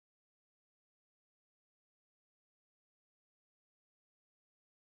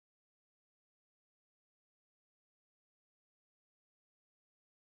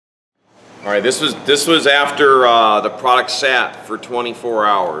All right, this was after the product sat for 24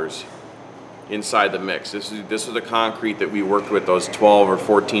 hours inside the mix. This was the concrete that we worked with, those 12 or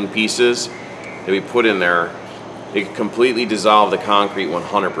 14 pieces that we put in there. It completely dissolved the concrete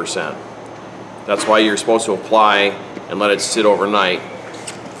 100%. That's why you're supposed to apply and let it sit overnight.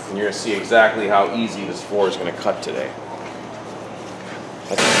 And you're gonna see exactly how easy this floor is gonna cut today.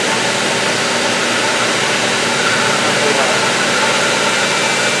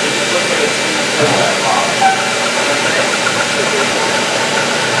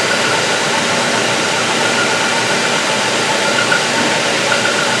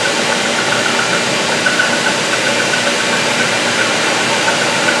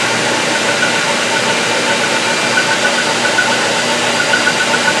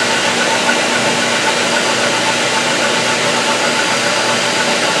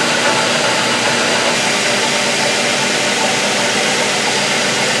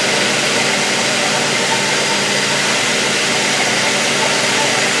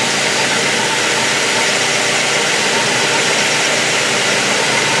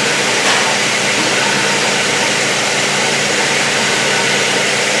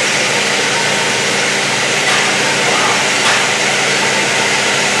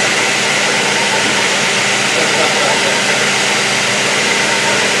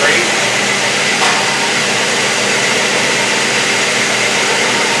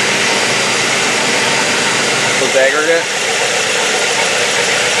 Aggregate.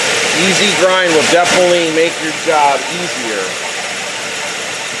 EZ Grind will definitely make your job easier.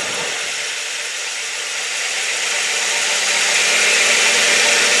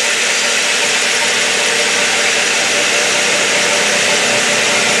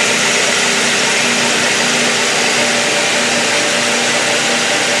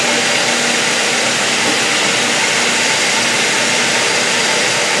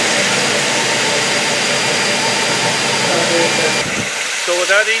 So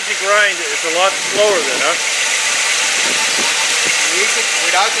without EZ Grind, it's a lot slower then, huh?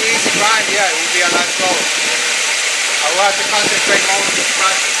 Without the EZ Grind, yeah, it would be a lot slower. I will have to concentrate more on the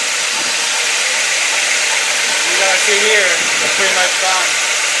scratches. You gotta see here, they're pretty much gone.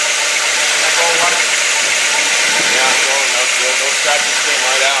 And I go one. Yeah, those scratches came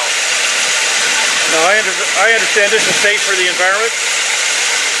right out. Now I understand this is safe for the environment.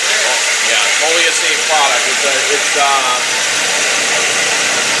 Yeah, totally a safe product.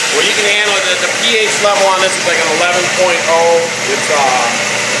 Well, you can handle it. The pH level on this is like an 11.0. It's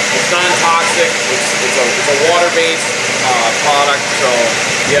non-toxic. It's a water-based product. So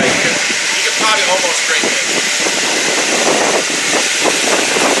yeah, you can probably almost drink it.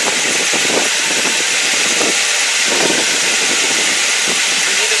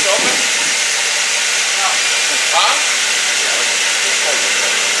 You need this open? No. Huh?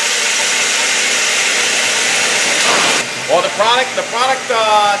 Well, the product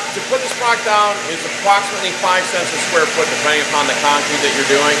to put this product down is approximately 5 cents a square foot, depending upon the concrete that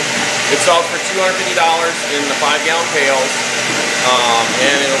you're doing. It sells for $250 in the 5-gallon pails,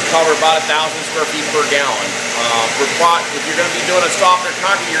 and it'll cover about 1,000 square feet per gallon. If you're going to be doing a softer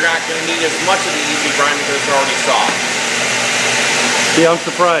concrete, you're not going to need as much of the EZ Grind because it's already soft. Yeah, I'm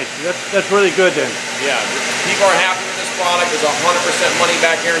surprised. That's really good then. Yeah, people are happy with this product. It's 100% money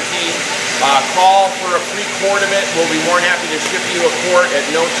back guarantee. Call for a free quart of it. We'll be more than happy to ship you a quart at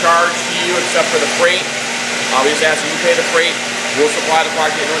no charge to you except for the freight. We just ask that you pay the freight. We'll supply the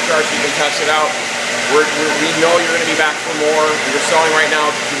product at no charge so you can test it out. We know you're going to be back for more. We're selling right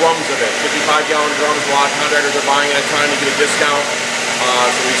now drums of it, 55-gallon drums. A lot of contractors are buying it at a time to get a discount.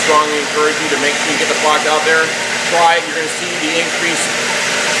 So we strongly encourage you to make sure you get the product out there. Try it. You're going to see the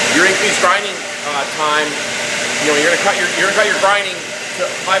your increased grinding time. You know, you're going to cut your grinding to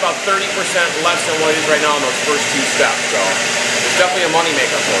probably about 30% less than what it is right now in those first 2 steps. So it's definitely a money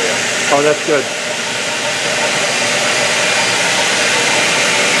maker for you. Oh, that's good.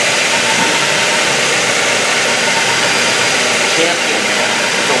 Champion, man.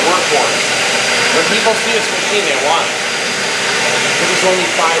 It's a workhorse. When people see this machine, they want it. Because it's only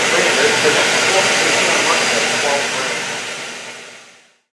 $5 grand. They're